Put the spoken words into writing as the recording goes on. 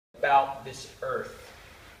about this earth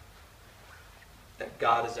that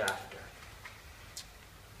God is after.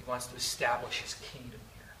 He wants to establish his kingdom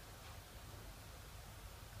here.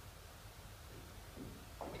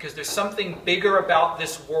 Because there's something bigger about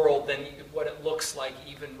this world than what it looks like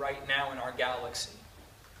even right now in our galaxy.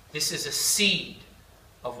 This is a seed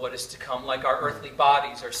of what is to come, like our earthly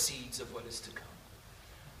bodies are seeds of what is to come.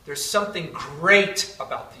 There's something great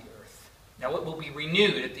about the earth. Now it will be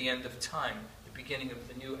renewed at the end of time, the beginning of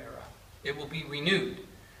the new era. It will be renewed.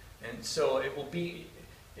 And so it will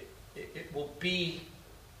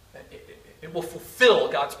fulfill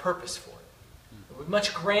God's purpose for it. It will be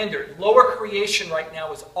much grander. Lower creation right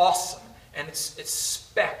now is awesome, and it's a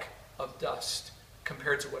speck of dust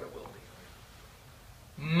compared to what it will be.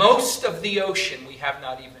 Most of the ocean we have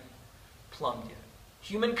not even plumbed yet.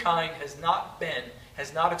 Humankind has not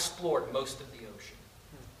explored most of the ocean.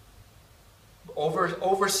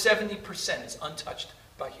 Over 70% is untouched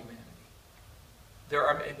by humanity. There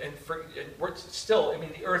are, and we're still,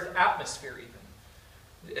 the Earth atmosphere even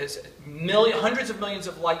is hundreds of millions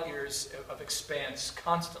of light years of expanse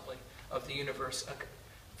constantly of the universe.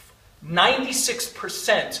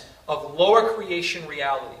 96% of lower creation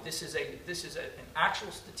reality. This is an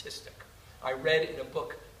actual statistic I read in a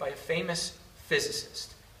book by a famous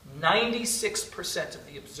physicist. 96% of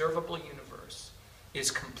the observable universe is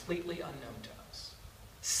completely unknown to us.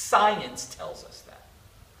 Science tells us that.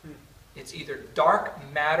 It's either dark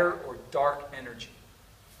matter or dark energy.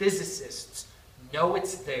 Physicists know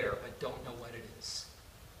it's there, but don't know what it is.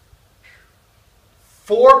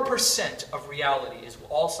 4% of reality is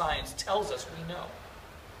all science tells us we know.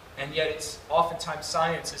 And yet it's oftentimes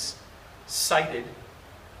science is cited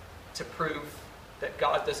to prove that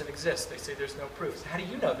God doesn't exist. They say there's no proof. So how do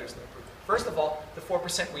you know there's no proof? First of all, the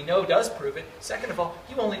 4% we know does prove it. Second of all,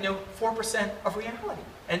 you only know 4% of reality.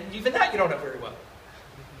 And even that you don't know very well.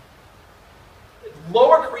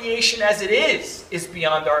 Lower creation as it is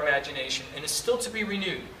beyond our imagination and is still to be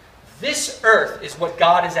renewed. This earth is what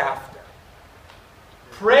God is after.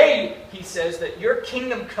 Pray, he says, that your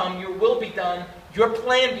kingdom come, your will be done, your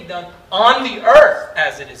plan be done on the earth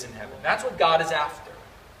as it is in heaven. That's what God is after.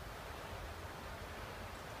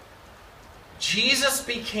 Jesus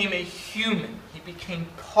became a human. He became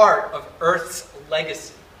part of earth's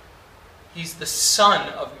legacy. He's the Son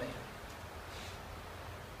of Man.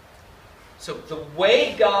 So the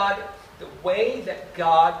way that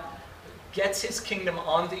God gets his kingdom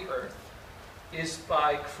on the earth is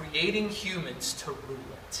by creating humans to rule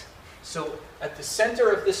it. So at the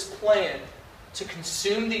center of this plan to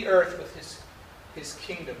consume the earth with his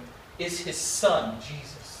kingdom is his Son,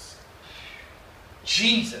 Jesus.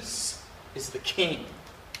 Jesus is the King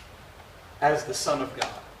as the Son of God.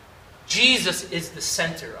 Jesus is the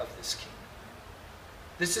center of this kingdom.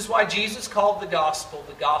 This is why Jesus called the gospel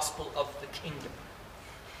of the kingdom.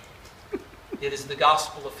 It is the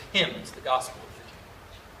gospel of him. It's the gospel of the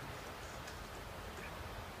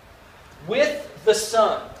kingdom. With the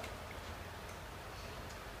Son.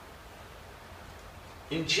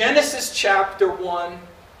 In Genesis chapter 1,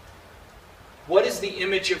 what is the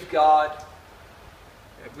image of God?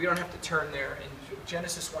 We don't have to turn there. In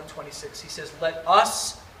Genesis 1:26, he says, "Let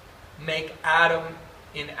us make Adam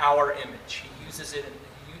in our image." He uses it,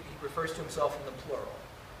 he refers to himself in the plural.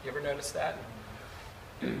 You ever notice that?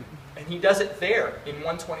 And he does it there in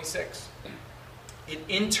 1:26. It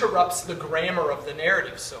interrupts the grammar of the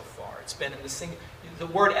narrative so far. It's been in the single. The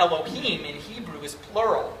word Elohim in Hebrew is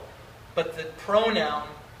plural, but the pronoun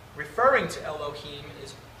referring to Elohim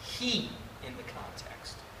is he in the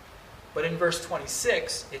context. But in verse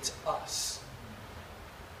 26, it's us.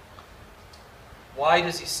 Why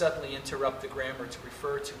does he suddenly interrupt the grammar to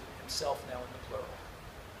refer to himself now in the plural?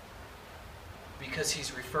 Because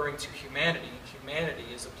he's referring to humanity.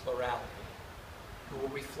 Humanity is a plurality who will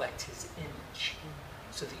reflect his image.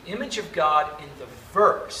 So the image of God in the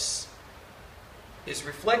verse is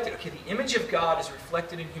reflected. Okay, the image of God is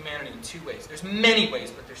reflected in humanity in two ways. There's many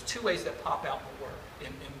ways, but there's two ways that pop out in the word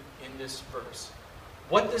in this verse.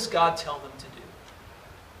 What does God tell them to do?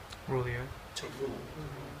 Rule the earth. To rule.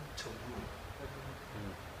 To rule.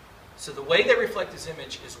 So the way they reflect his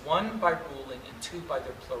image is one by ruling and two by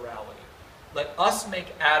their plurality. Let us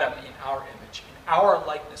make Adam in our image. In our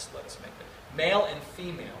likeness, let us make them. Male and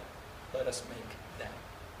female, let us make them.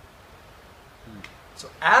 So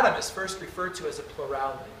Adam is first referred to as a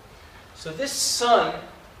plurality. So this Son,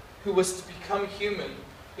 who was to become human,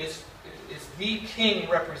 is the king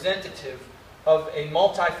representative of a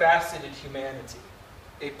multifaceted humanity,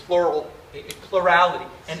 a plurality,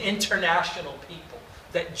 an international people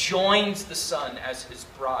that joins the Son as his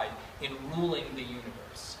bride in ruling the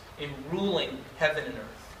universe, in ruling heaven and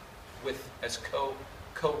earth. as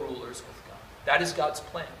co-rulers with God. That is God's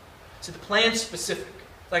plan. So the plan's specific.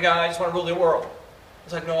 It's like, I just want to rule the world.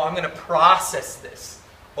 It's like, no, I'm going to process this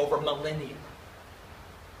over millennia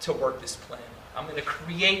to work this plan. I'm going to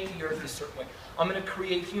create the earth a certain way. I'm going to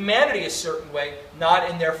create humanity a certain way, not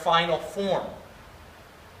in their final form.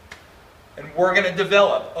 And we're going to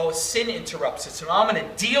develop. Oh, sin interrupts it. So I'm going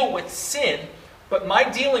to deal with sin, but my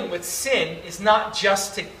dealing with sin is not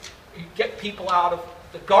just to get people out of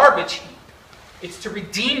the garbage heap. It's to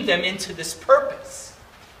redeem them into this purpose.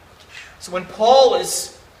 So when Paul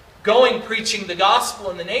is going preaching the gospel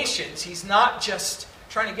in the nations, he's not just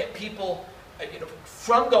trying to get people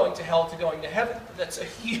from going to hell to going to heaven. That's a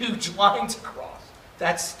huge line to cross.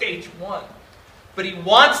 That's stage one. But he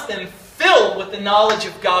wants them filled with the knowledge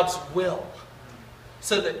of God's will.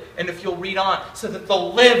 So that, and if you'll read on, so that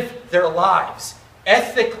they'll live their lives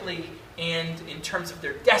ethically and in terms of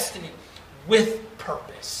their destiny with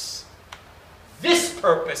purpose. This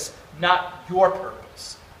purpose, not your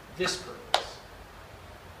purpose. This purpose.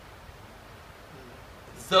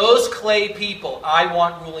 Those clay people I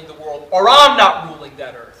want ruling the world, or I'm not ruling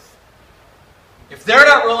that earth. If they're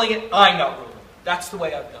not ruling it, I'm not ruling it. That's the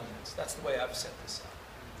way I've done this. That's the way I've set this up.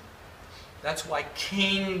 That's why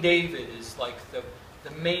King David is like the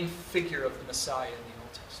main figure of the Messiah in the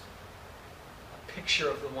Old Testament. A picture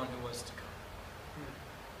of the one who was to come.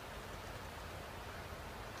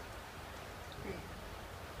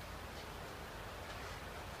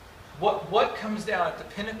 What comes down at the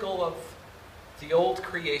pinnacle of the old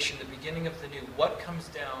creation, the beginning of the new? What comes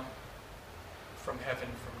down from heaven,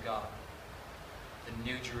 from God? The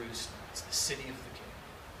New Jerusalem. It's the city of the King.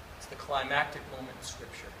 It's the climactic moment in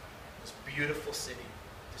Scripture. This beautiful city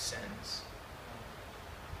descends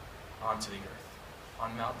onto the earth,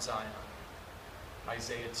 on Mount Zion.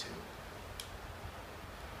 Isaiah 2.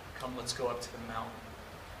 Come, let's go up to the mountain,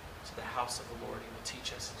 to the house of the Lord. He will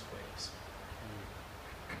teach us his ways.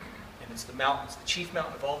 And it's the mountains, the chief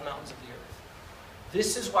mountain of all the mountains of the earth.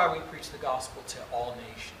 This is why we preach the gospel to all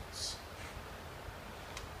nations.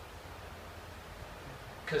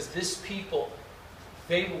 Because this people,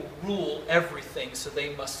 they will rule everything, so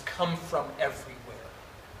they must come from everywhere.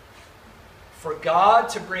 For God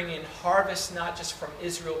to bring in harvest not just from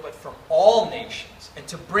Israel, but from all nations, and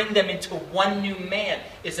to bring them into one new man,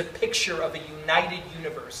 is a picture of a united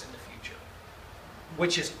universe in the future.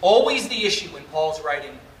 Which is always the issue when Paul's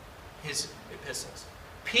writing his epistles.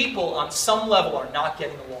 People on some level are not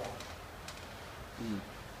getting along.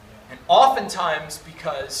 And oftentimes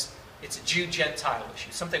because it's a Jew-Gentile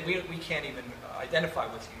issue, something we can't even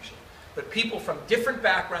identify with usually. But people from different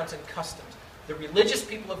backgrounds and customs, the religious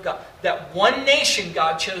people of God, that one nation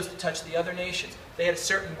God chose to touch the other nations, they had a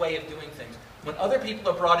certain way of doing things. When other people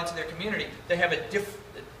are brought into their community, they have a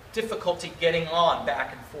difficulty getting on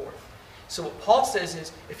back and forth. So what Paul says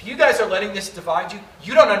is, if you guys are letting this divide you,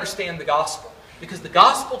 you don't understand the gospel. Because the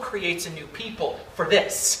gospel creates a new people for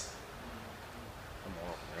this.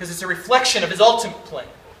 Because it's a reflection of his ultimate plan.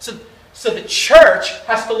 So the church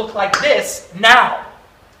has to look like this now.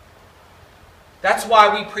 That's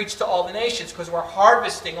why we preach to all the nations, because we're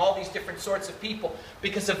harvesting all these different sorts of people.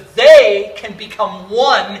 Because if they can become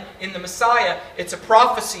one in the Messiah, it's a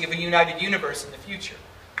prophecy of a united universe in the future.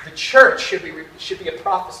 The church should be a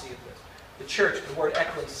prophecy of this. The church, the word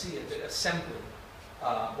ecclesia, the assembly.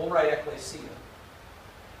 We'll write ecclesia.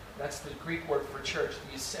 That's the Greek word for church,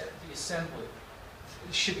 the assembly.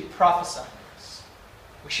 It should be prophesying this.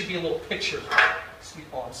 We should be a little picture.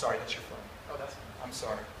 Oh, I'm sorry, that's your phone. Oh, that's fine. I'm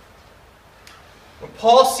sorry. When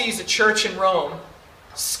Paul sees a church in Rome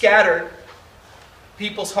scattered,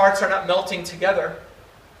 people's hearts are not melting together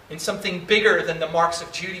in something bigger than the marks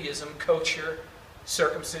of Judaism, kosher,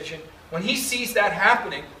 circumcision. When he sees that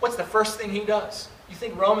happening, what's the first thing he does? You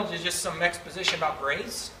think Romans is just some exposition about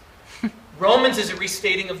grace? Romans is a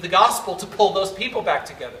restating of the gospel to pull those people back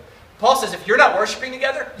together. Paul says if you're not worshiping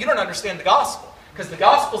together, you don't understand the gospel. Because the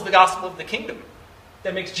gospel is the gospel of the kingdom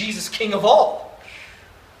that makes Jesus king of all.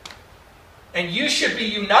 And you should be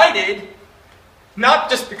united, not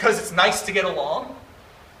just because it's nice to get along,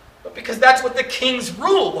 but because that's what the king's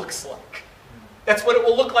rule looks like. That's what it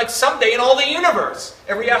will look like someday in all the universe.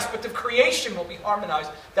 Every aspect of creation will be harmonized.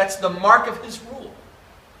 That's the mark of his rule.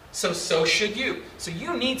 So should you. So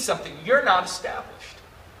you need something. You're not established,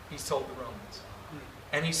 he's told the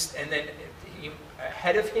Romans. And then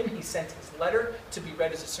ahead of him, he sent his letter to be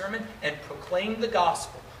read as a sermon and proclaimed the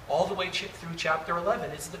gospel. All the way through chapter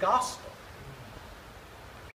 11 is the gospel.